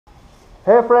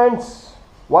Hey friends,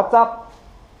 what's up?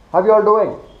 How you all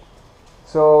doing?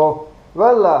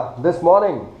 This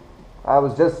morning I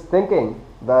was just thinking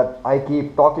that I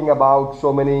keep talking about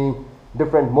so many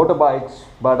different motorbikes,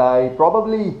 but I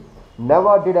probably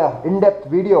never did a in-depth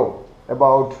video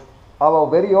about our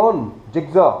very own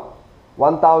Gixxer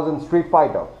 1000 Street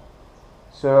Fighter.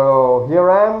 So here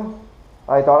I am.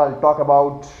 I thought I'll talk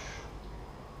about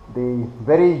the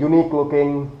very unique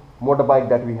looking motorbike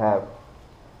that we have.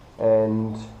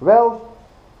 And well,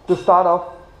 to start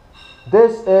off,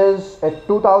 this is a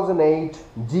 2008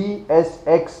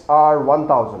 GSXR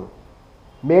 1000,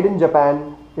 made in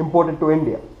Japan, imported to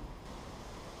India.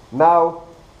 Now,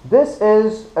 this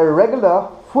is a regular,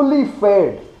 fully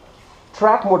faired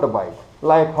track motorbike,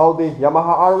 like how the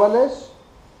Yamaha R1 is.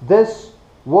 This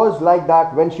was like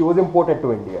that when she was imported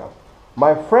to India.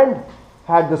 My friend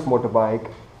had this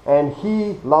motorbike and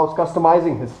he loves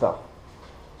customizing his stuff.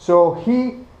 So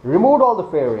he removed all the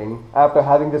fairing after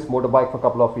having this motorbike for a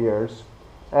couple of years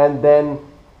and then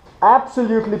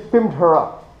absolutely pimped her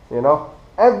up.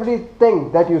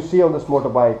 Everything that you see on this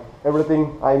motorbike,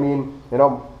 everything,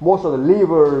 most of the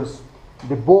levers,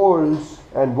 the bolts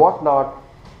and whatnot,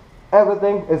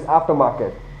 everything is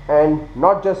aftermarket, and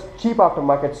not just cheap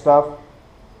aftermarket stuff,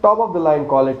 top of the line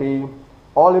quality,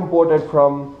 all imported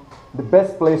from the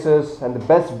best places and the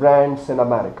best brands in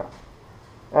America.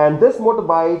 And this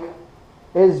motorbike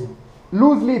is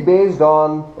loosely based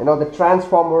on the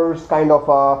Transformers kind of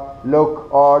a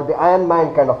look or the Iron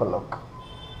Man kind of a look.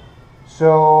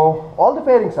 So all the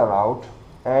fairings are out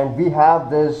and we have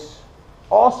this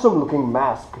awesome looking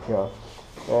mask here,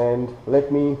 and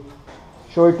let me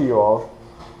show it to you all.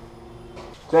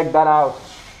 Check that out.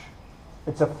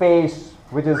 It's a face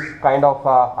which is kind of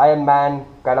a Iron Man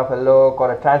kind of a look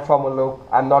or a Transformer look,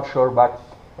 I'm not sure, but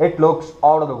it looks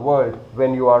out of the world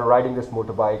when you are riding this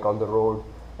motorbike on the road,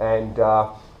 and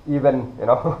even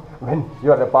when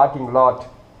you're in a parking lot.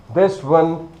 This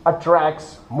one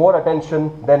attracts more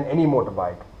attention than any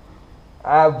motorbike.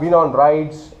 I've been on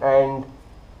rides and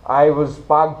I was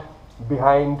parked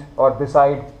behind or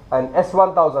beside an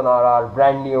S1000RR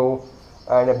brand new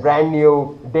and a brand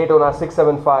new Daytona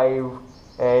 675,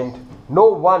 and no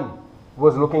one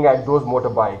was looking at those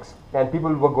motorbikes and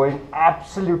people were going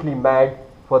absolutely mad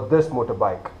for this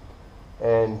motorbike.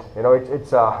 And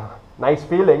it's a nice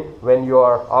feeling when you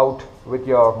are out with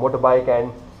your motorbike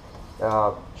and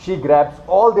she grabs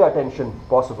all the attention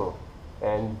possible.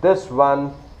 And this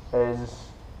one is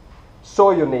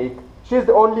so unique. She's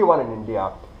the only one in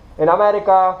India. In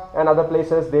America and other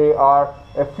places there are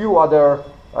a few other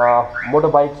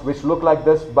motorbikes which look like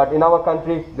this, but in our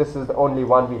country this is the only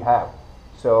one we have.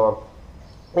 So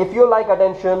if you like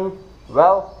attention,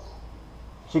 well,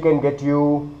 she can get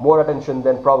you more attention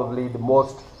than probably the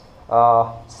most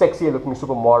sexy looking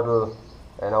supermodel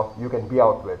you can be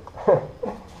out with.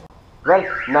 Well,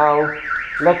 now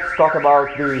let's talk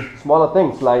about the smaller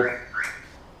things, like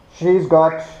she's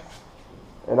got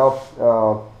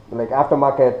like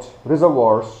aftermarket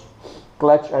reservoirs,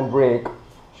 clutch and brake.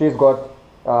 She's got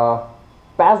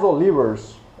pazzo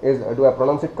levers. Do I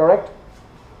pronounce it correct?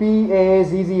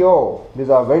 Pazzo. These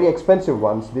are very expensive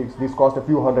ones. These cost a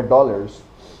few $100s.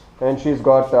 And she's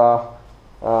got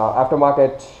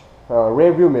aftermarket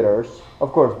rear view mirrors.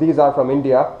 Of course, these are from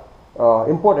India,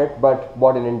 imported but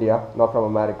bought in India, not from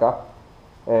America.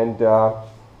 And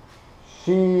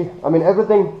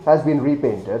everything has been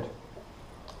repainted.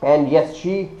 And yes,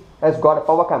 she has got a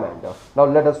power commander. Now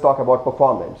let us talk about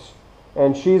performance.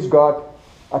 And she's got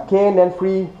a K&N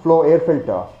free flow air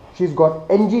filter. She's got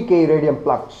NGK radium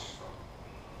plugs.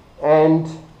 And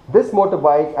this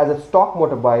motorbike, as a stock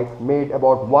motorbike, made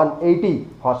about 180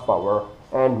 horsepower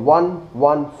and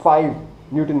 115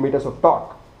 Newton meters of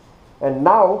torque. And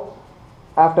now,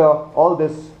 after all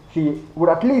this, she would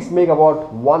at least make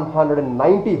about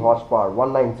 190 horsepower,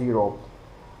 190.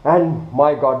 And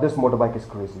my God, this motorbike is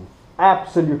crazy.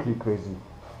 Absolutely crazy.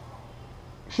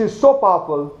 She's so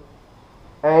powerful,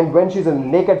 and when she's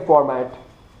in naked format,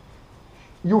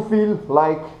 you feel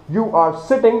like you are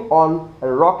sitting on a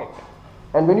rocket.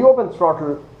 And when you open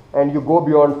throttle and you go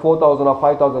beyond 4000 or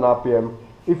 5000 RPM,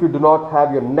 if you do not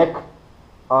have your neck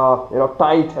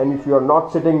tight, and if you are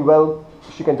not sitting well,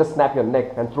 she can just snap your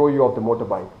neck and throw you off the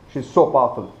motorbike. She's so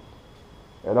powerful.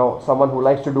 Someone who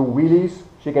likes to do wheelies,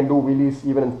 she can do wheelies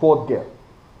even in 4th gear.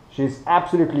 She's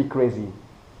absolutely crazy.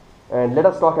 And let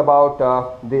us talk about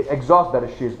the exhaust that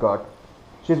she's got.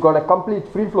 She's got a complete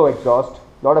free flow exhaust,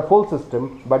 not a full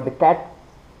system, but the cat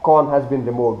con has been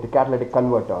removed, the catalytic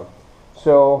converter.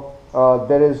 So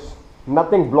there is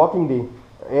nothing blocking the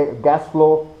gas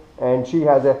flow, and she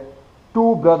has a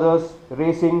Two Brothers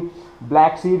Racing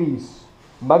Black Series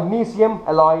magnesium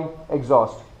alloy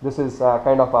exhaust. This is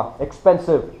kind of a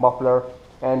expensive muffler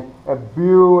and a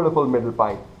beautiful middle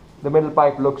pipe. The middle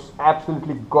pipe looks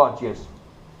absolutely gorgeous.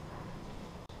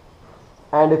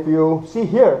 And if you see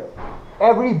here,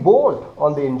 every bolt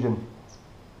on the engine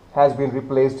has been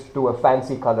replaced to a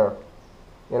fancy color.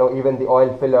 You know, even the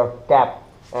oil filler cap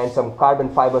and some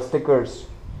carbon fiber stickers.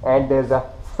 And there's a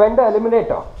fender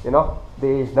eliminator. You know,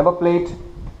 the number plate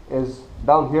is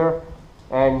down here,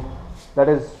 and that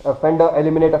is a fender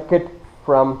eliminator kit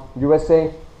from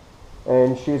USA.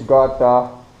 And she's got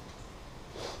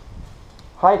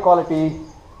high quality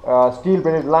steel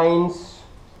braided lines.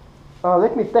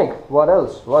 Let me think, what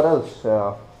else?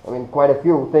 I mean, quite a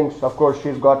few things. Of course,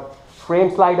 she's got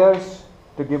frame sliders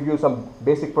to give you some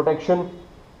basic protection.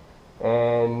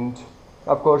 And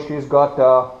of course, she's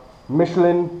got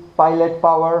Michelin Pilot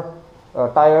Power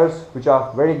tires, which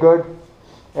are very good.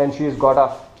 And she's got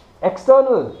a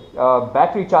external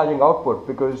battery charging output,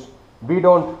 because we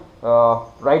don't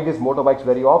ride these motorbikes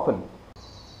very often.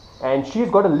 And she's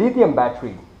got a lithium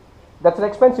battery. That's an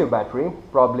expensive battery,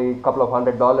 probably a couple of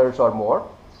 $100 or more.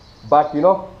 But you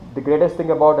know, the greatest thing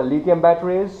about a lithium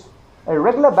battery is a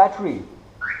regular battery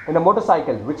in a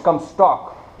motorcycle which comes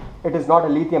stock. It is not a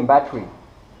lithium battery.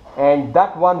 And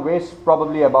that one weighs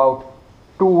probably about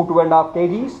 2.5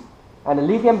 kgs. And a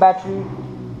lithium battery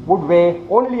would weigh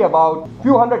only about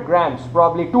few hundred grams,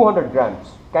 probably 200 grams.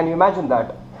 Can you imagine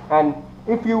that? And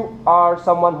if you are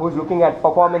someone who is looking at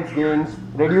performance gains,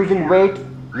 reducing weight,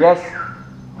 yes,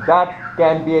 that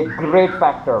can be a great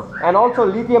factor. And also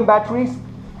lithium batteries,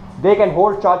 they can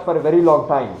hold charge for a very long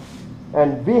time.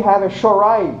 And we have a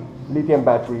Shorai lithium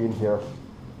battery in here.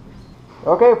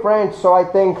 Okay friends, so I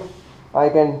think I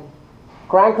can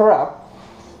crank her up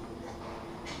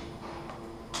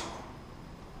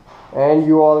and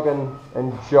you all can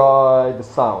enjoy the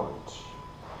sound.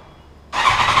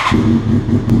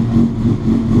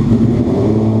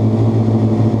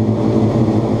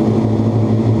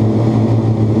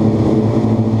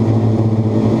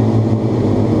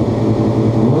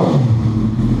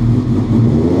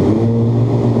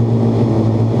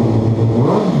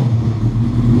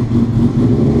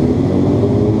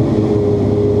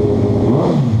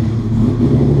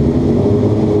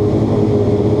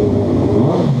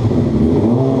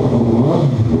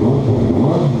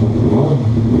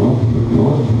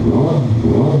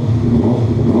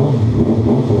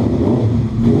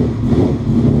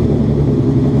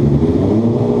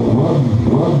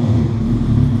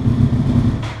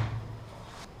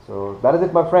 So that is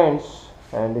it, my friends,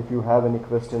 and if you have any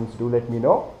questions, do let me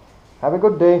know. Have a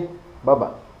good day. Bye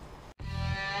bye.